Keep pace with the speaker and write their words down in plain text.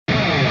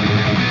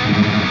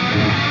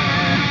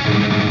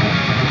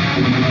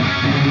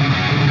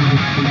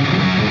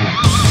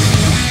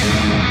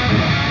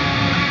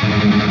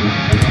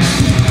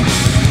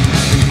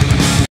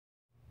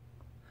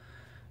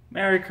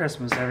Merry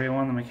Christmas,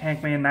 everyone. The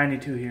Mechanic Man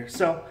 92 here.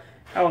 So,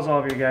 how was all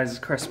of your guys'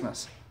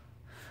 Christmas?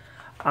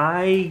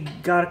 I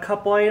got a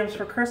couple items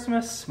for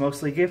Christmas,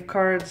 mostly gift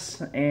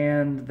cards,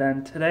 and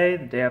then today,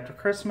 the day after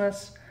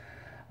Christmas,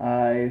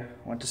 I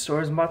went to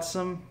stores and bought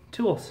some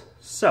tools.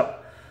 So,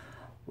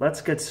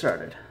 let's get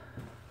started.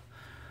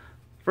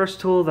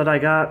 First tool that I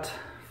got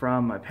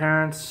from my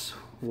parents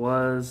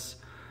was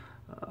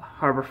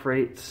Harbor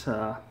Freight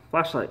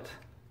flashlight.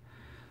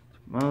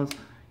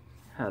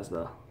 Has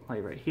the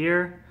light right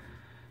here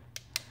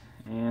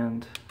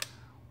and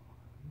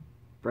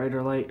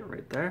brighter light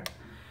right there.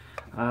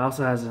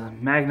 Also has a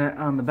magnet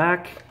on the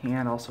back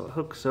and also a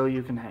hook so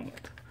you can hang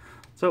it.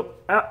 So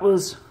that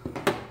was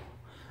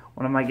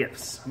one of my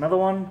gifts. Another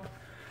one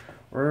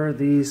were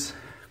these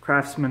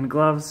Craftsman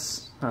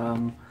gloves.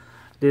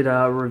 Did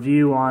a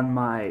review on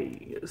my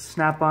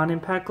Snap-on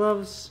impact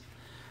gloves.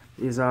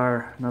 These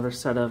are another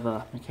set of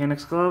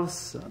mechanics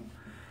gloves.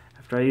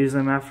 After I use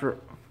them,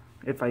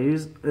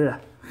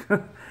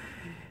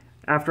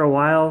 after a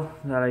while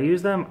that I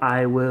use them,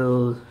 I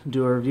will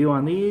do a review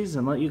on these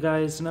and let you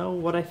guys know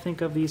what I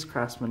think of these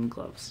Craftsman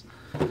gloves.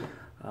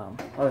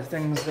 Other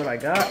things that I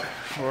got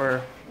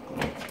were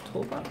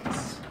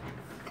toolbox.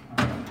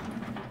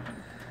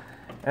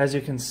 As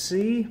you can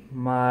see,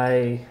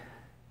 my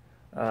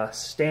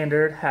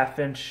standard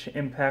 1/2-inch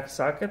impact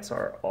sockets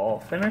are all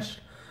finished,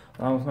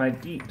 along with my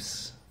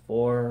deeps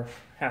for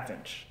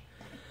 1/2-inch.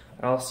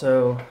 I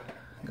also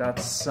got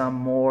some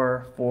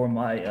more for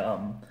my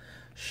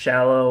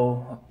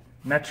shallow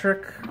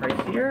metric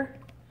right here,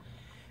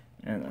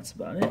 and that's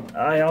about it.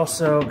 I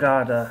also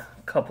got a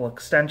couple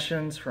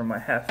extensions for my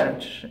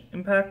 1/2-inch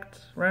impact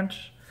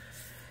wrench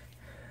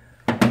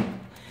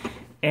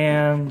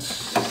and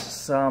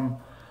some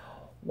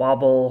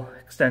wobble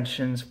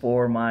extensions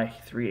for my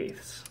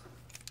 3/8.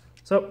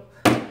 So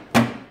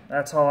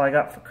that's all I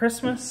got for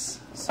Christmas.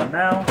 So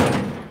now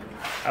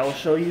I will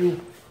show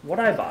you what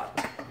I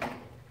bought.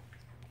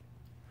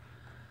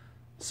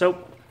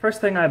 So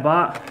first thing I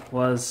bought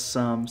was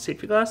some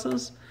safety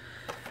glasses.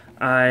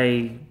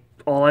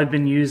 All I've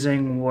been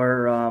using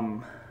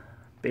were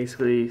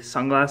basically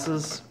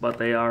sunglasses, but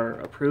they are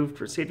approved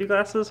for safety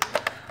glasses.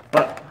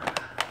 But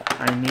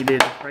I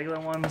needed regular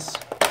ones,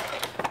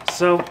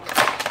 so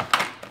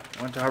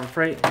I went to Harbor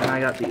Freight and I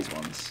got these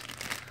ones.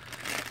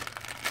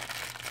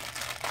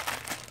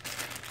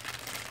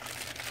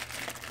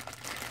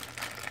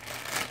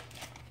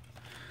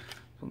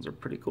 These ones are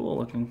pretty cool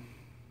looking,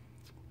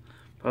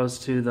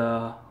 opposed to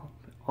the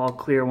all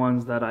clear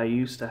ones that I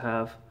used to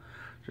have.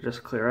 They're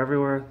just clear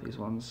everywhere. These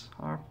ones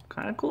are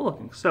kind of cool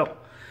looking. So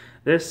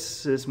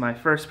this is my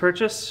first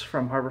purchase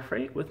from Harbor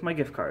Freight with my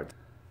gift card.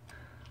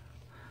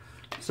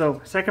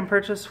 So second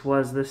purchase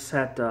was this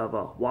set of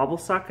wobble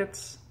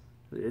sockets.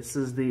 This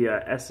is the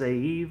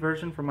SAE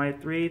version for my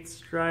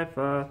 3/8 drive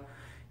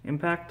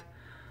impact.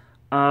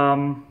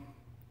 Oh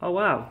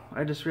wow,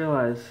 I just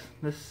realized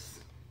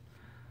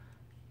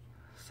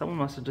someone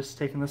must have just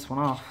taken this one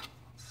off.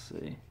 Let's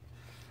see.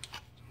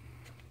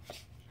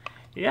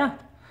 Yeah,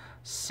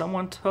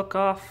 someone took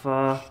off,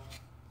 I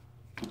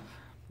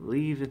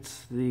believe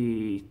it's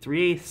the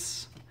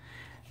 3/8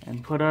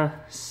 and put a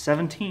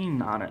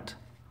 17 on it.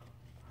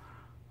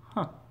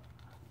 Huh.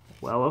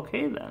 Well,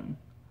 okay then.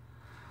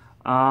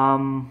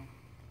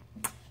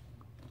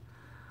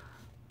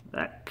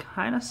 That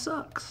kind of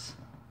sucks.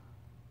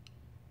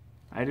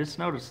 I just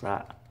noticed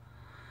that.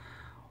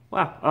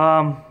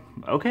 Wow.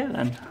 Okay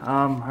then.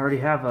 I already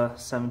have a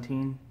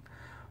 17,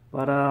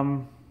 but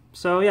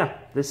so yeah,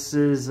 this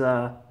is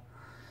the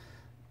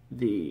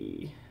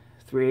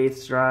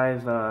 3/8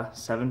 drive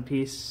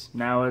 7-piece.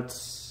 Now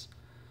it's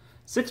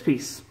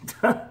 6-piece.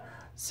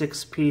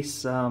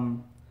 6-piece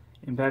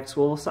impact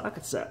swivel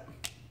socket set.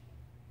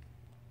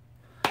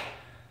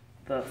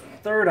 The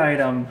third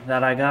item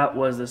that I got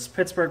was this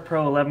Pittsburgh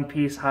Pro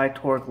 11-piece high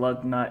torque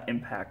lug nut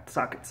impact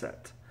socket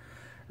set.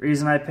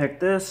 Reason I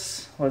picked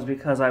this was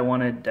because I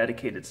wanted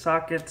dedicated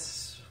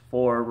sockets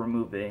for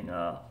removing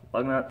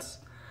lug nuts.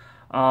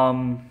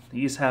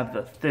 These have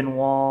the thin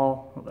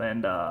wall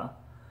and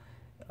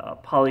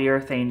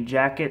polyurethane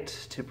jacket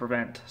to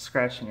prevent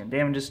scratching and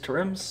damages to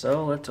rims.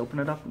 So let's open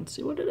it up and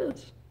see what it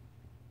is.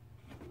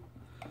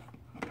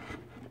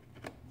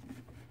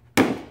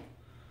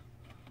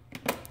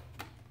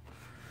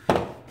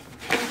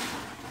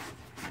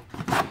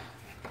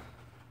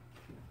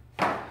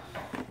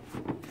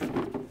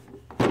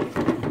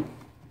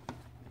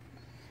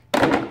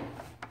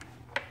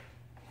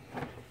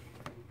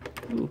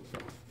 Ooh,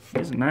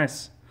 these are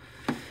nice.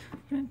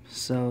 Okay,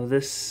 so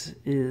this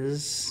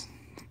is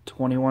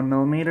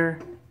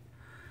 21mm.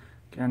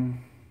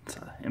 Again, it's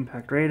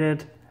impact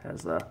rated.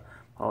 Has the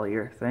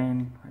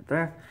polyurethane right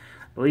there.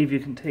 I believe you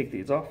can take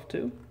these off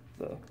too,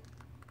 the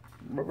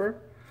rubber,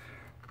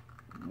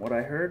 from what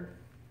I heard.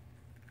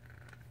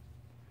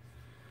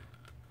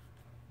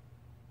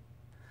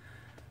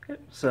 Okay,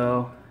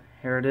 so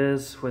here it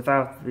is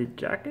without the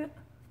jacket.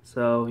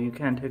 So you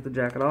can take the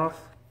jacket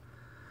off.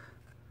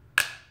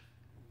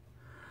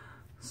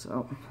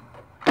 So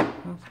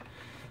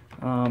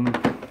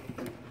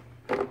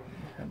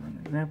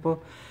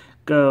example,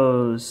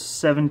 goes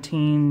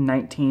 17,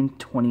 19,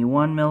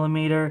 21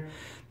 millimeter,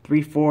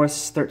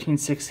 3/4, 13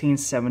 16,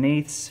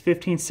 7/8,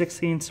 15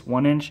 16,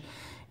 1 inch,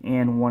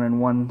 and 1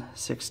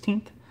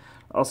 1/16.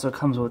 Also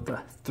comes with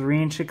a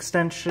 3-inch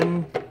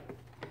extension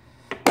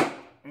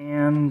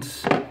and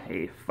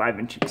a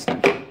 5-inch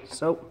extension.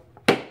 So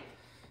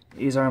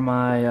these are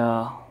my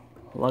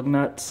lug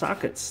nut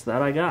sockets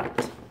that I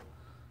got.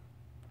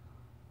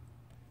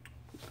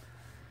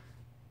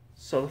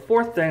 So the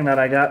fourth thing that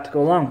I got to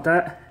go along with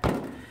that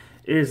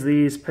is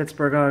these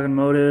Pittsburgh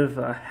Automotive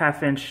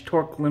 1/2-inch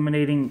torque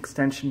eliminating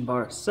extension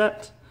bar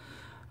set.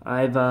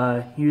 I've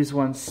used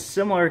one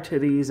similar to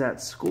these at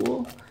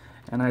school,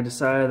 and I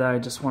decided that I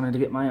just wanted to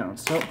get my own.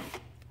 So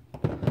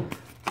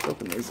let's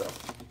open these up.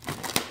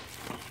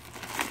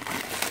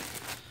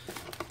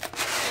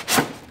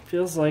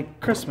 Feels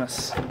like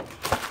Christmas.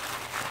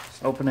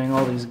 Just opening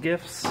all these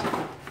gifts.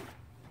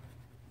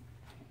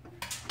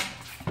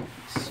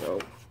 So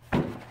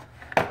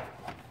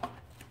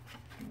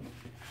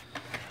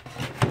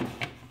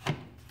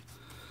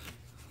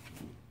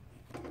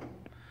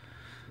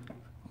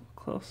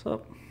close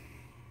up.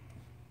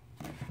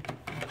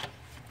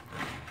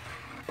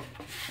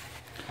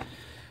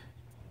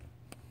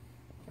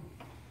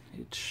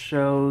 It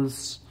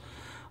shows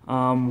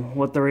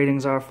what the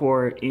ratings are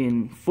for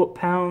in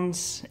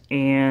foot-pounds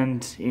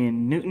and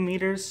in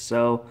Newton-meters.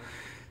 So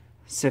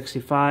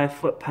 65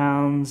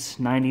 foot-pounds,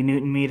 90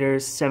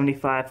 Newton-meters,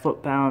 75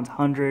 foot-pounds,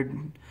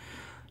 100,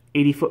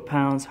 80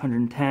 foot-pounds,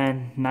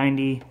 110,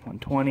 90,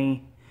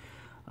 120,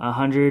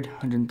 100,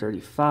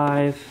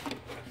 135,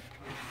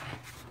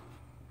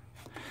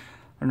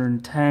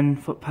 110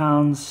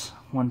 foot-pounds,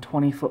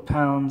 120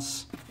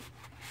 foot-pounds,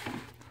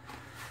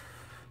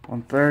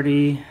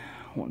 130,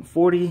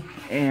 140,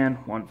 and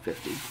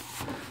 150.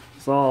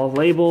 It's all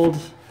labeled,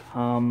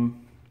 so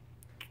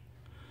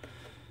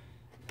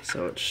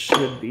it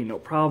should be no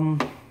problem.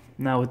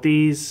 Now with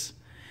these,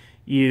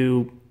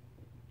 you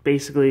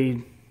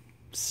basically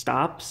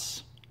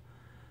stops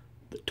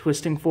the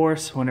twisting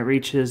force when it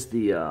reaches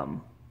the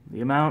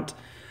amount.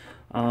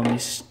 You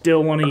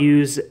still want to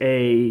use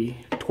a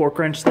torque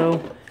wrench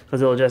though,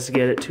 because it'll just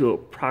get it to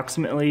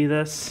approximately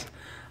this.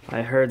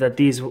 I heard that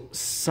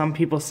some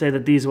people say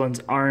that these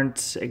ones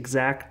aren't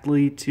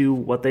exactly to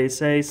what they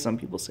say. Some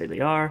people say they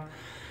are.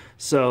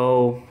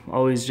 So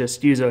always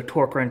just use a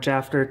torque wrench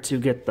after to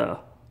get the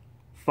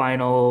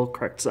final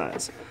correct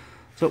size.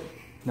 So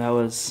that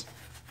was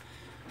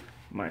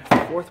my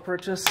fourth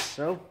purchase.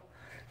 So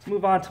let's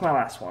move on to my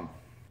last one.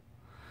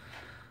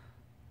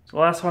 So the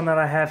last one that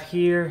I have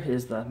here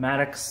is the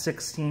Maddox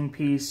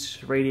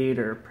 16-piece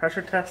radiator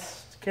pressure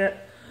test kit.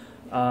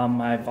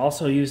 I've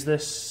also used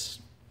this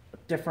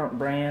different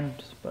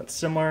brand but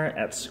similar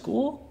at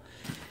school,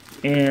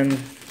 and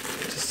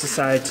just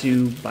decided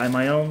to buy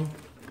my own.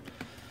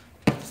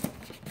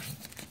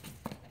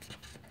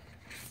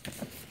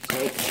 So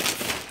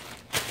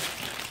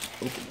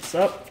open this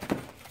up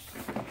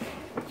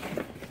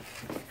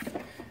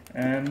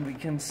and we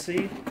can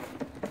see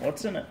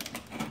what's in it.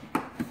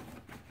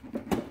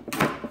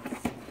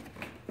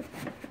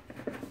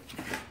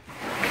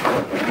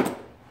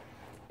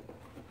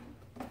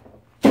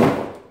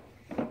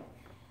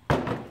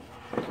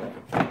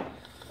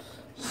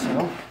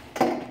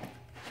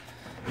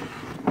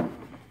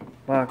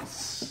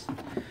 Box,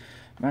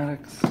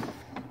 Maddox.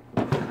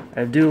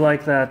 I do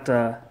like that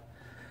a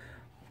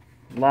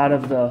lot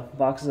of the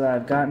boxes that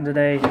I've gotten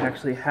today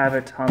actually have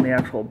it on the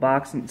actual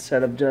box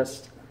instead of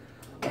just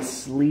a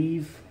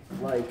sleeve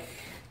like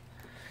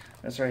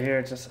this right here.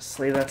 It's just a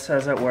sleeve that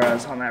says it,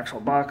 whereas on the actual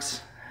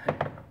box it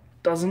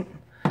doesn't.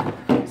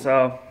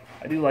 So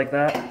I do like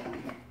that.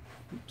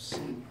 Oops.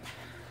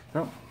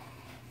 Oh.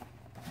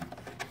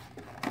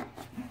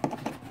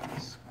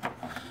 Let's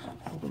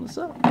open this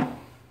up.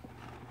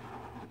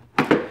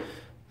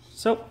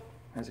 So,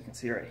 as you can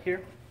see right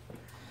here,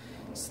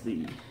 it's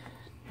the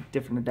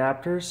different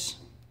adapters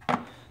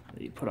that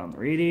you put on the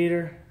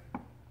radiator.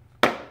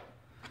 I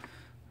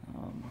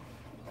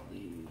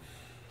believe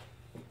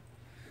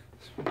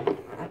this one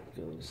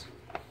goes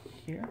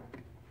here, I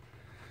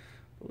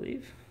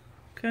believe.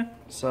 Okay,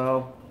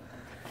 so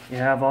you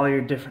have all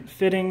your different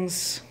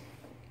fittings.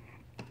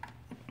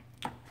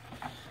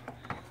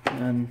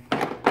 And you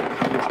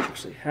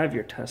actually have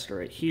your tester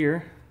right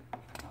here.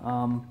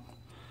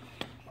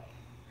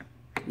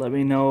 Let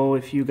me know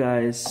if you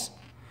guys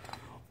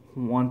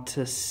want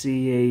to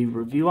see a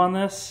review on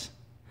this.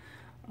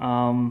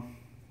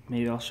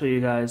 Maybe I'll show you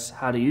guys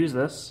how to use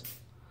this.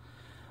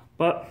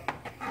 But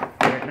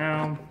right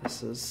now,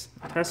 this is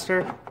the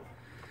tester.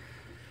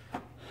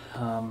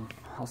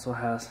 Also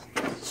has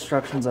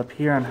instructions up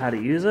here on how to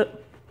use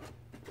it.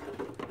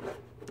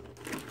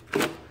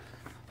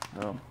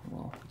 So,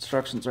 well,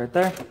 instructions right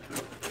there.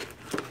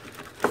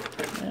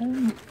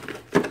 And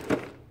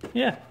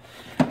yeah.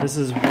 This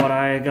is what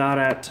I got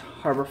at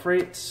Harbor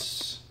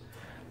Freight's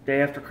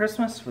day after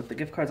Christmas with the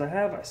gift cards I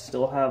have. I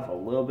still have a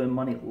little bit of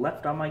money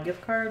left on my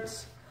gift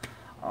cards.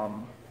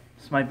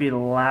 This might be the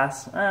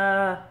last,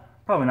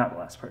 probably not the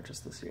last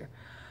purchase this year.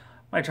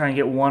 Might try and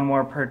get one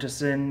more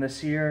purchase in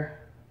this year.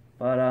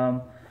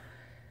 But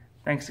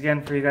thanks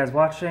again for you guys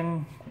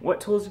watching.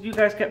 What tools did you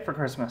guys get for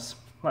Christmas?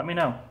 Let me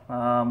know.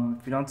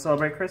 If you don't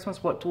celebrate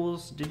Christmas, what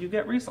tools did you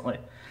get recently?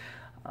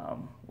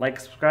 Like,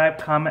 subscribe,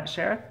 comment,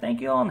 share.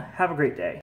 Thank you all, and have a great day.